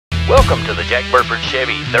Welcome to the Jack Burford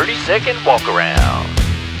Chevy 30-second walk-around.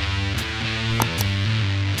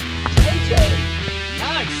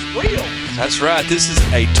 Nice wheels. That's right. This is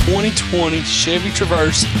a 2020 Chevy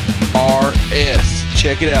Traverse RS.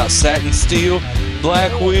 Check it out. Satin steel,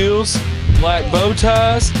 black wheels, black bow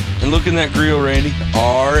ties, and look in that grill, Randy.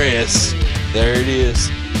 RS. There it is.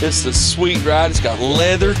 It's a sweet ride. It's got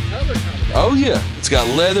leather. Oh yeah. It's got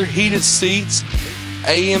leather, heated seats,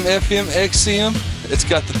 AM, FM, XM. It's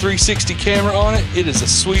got the 360 camera on it. It is a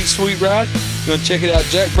sweet, sweet ride. You want to check it out,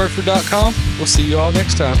 jackburford.com. We'll see you all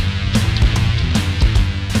next time.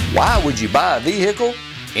 Why would you buy a vehicle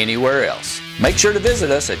anywhere else? Make sure to visit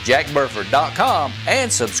us at jackburford.com and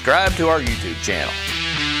subscribe to our YouTube channel.